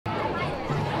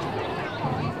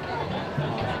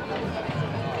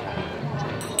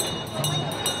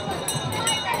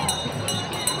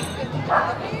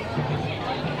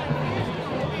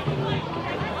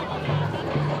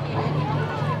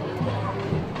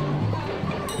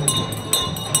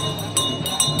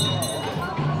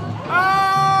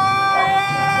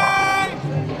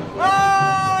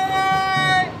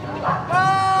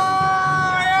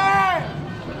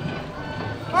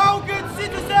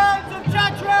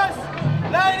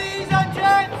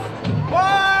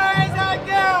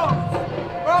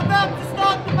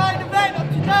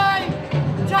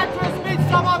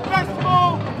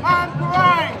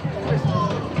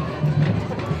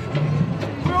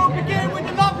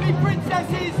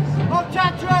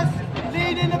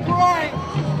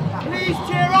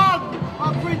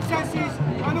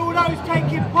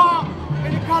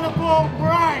colourful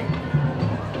parade.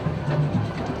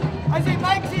 As it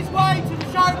makes its way to the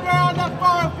showground at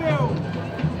Furrowfield.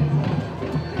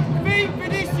 The theme for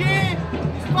this year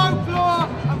is folklore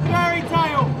and fairy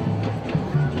tale.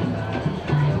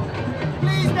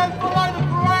 Please then follow the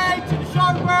parade to the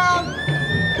showground,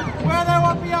 where there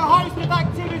will be a host of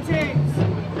activities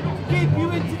to keep you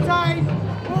entertained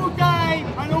all day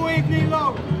and all evening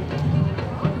long.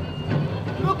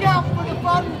 Look out for the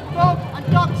fun dog and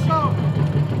duck show.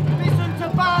 Listen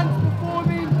to bands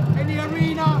performing in the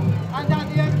arena and at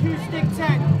the acoustic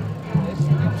tent.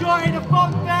 Enjoy the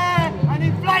fun fair and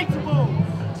inflatables.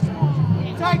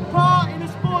 Take part in the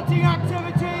sporting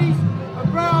activities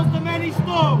and browse the many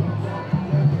stalls.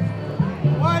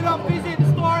 Why not visit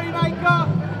the Story Maker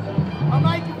and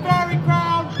make a fairy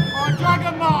crown or a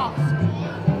dragon mask?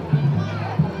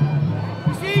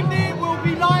 This evening will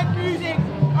be live music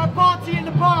and party in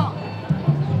the park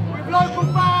with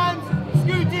local bands,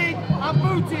 scooting and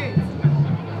booted,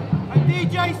 and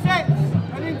DJ sets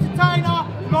and entertainer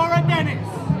Laura Dennis.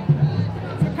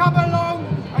 So come along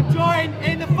and join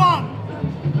in the fun.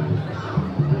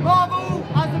 Marvel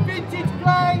has the vintage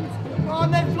planes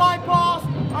on their fly past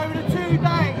over the 2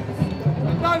 days,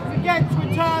 and don't forget to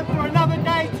return for another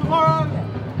day tomorrow.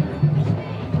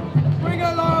 Bring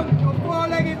along your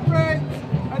four-legged friends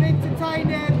and entertain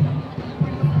them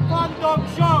with the Fun Dog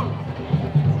Show.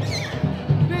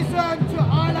 Listen to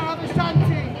Isla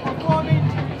Avanti performing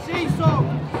sea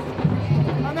songs,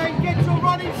 and then get your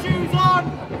running shoes on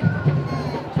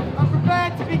and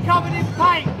prepare to be covered in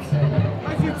paint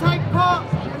as you take part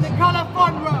in the Colour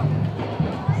Fun Run.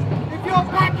 If you're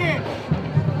packing,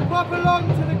 pop along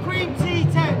to the Green Tea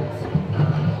tent,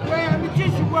 where a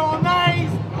magician will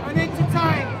amaze and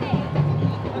entertain.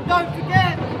 And don't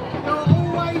forget, there will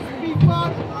always be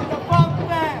fun in the fun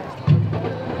fair.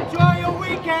 Enjoy your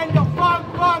weekend of fun,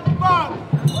 fun, fun!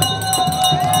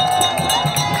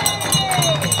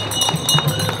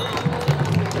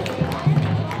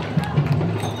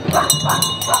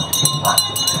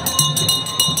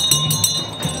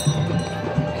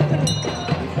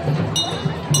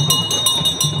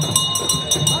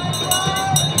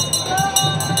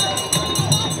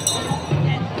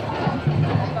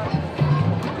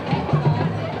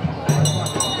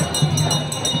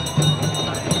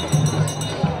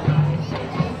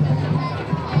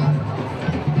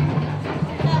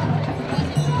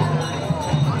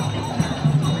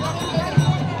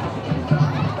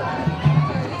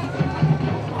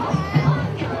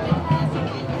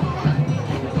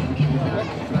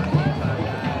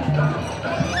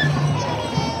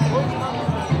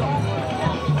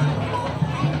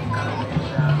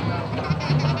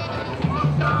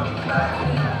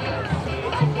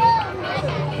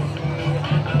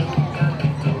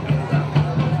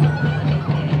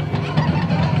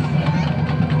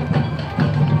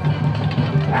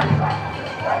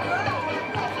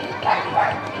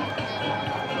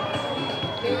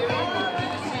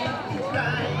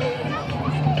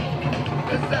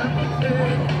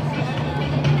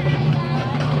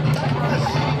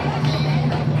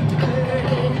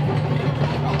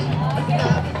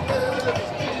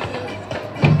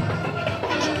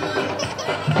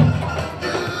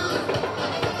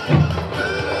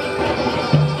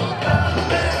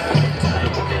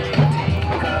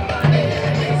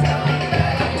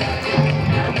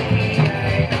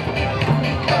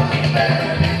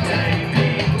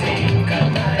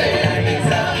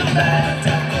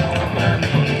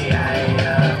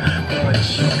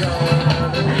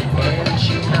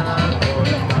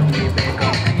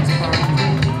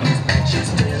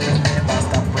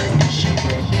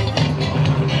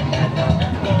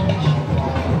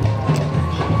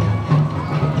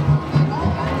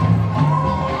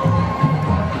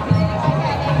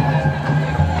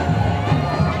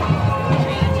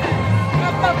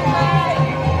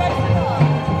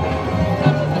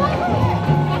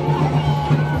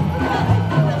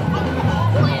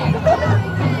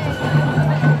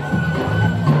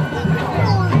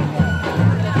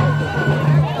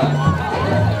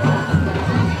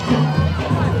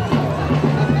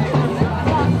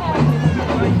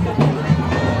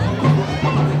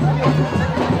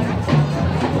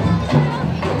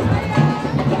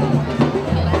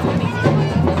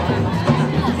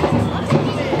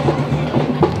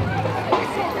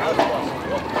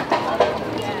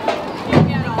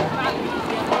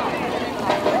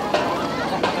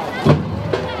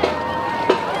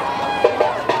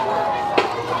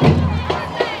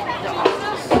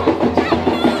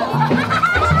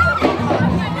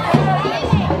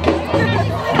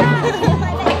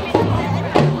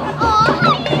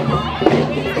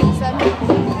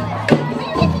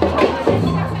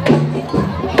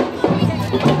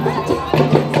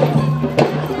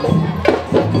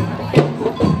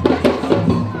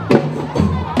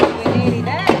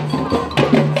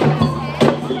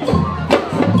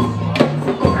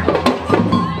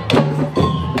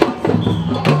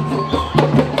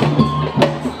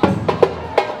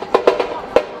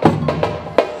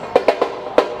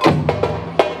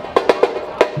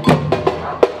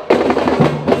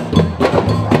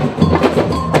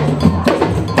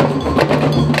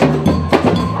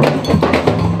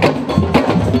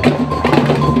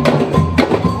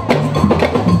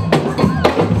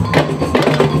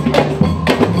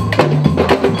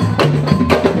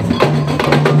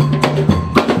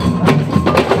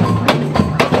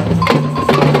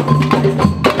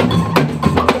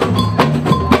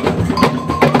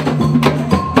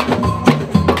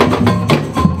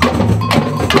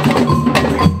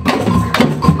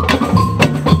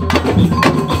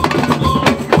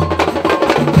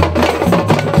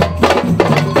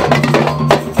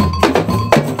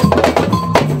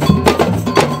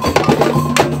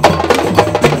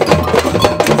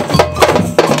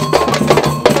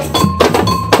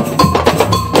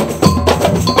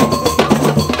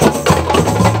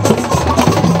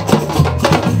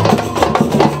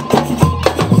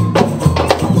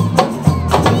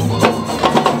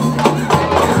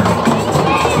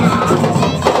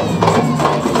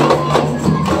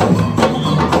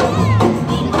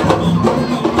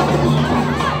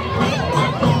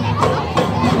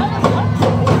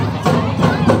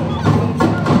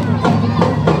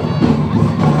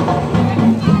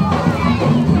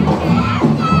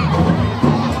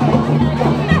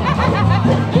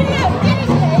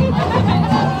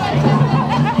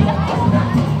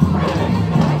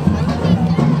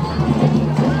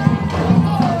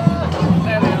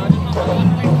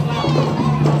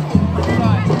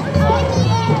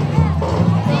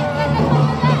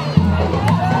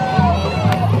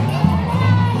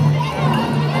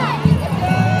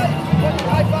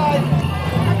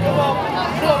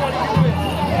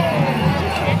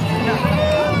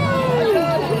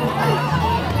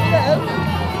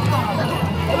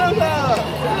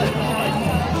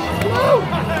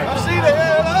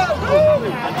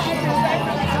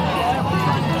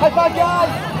 High five,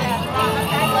 guys!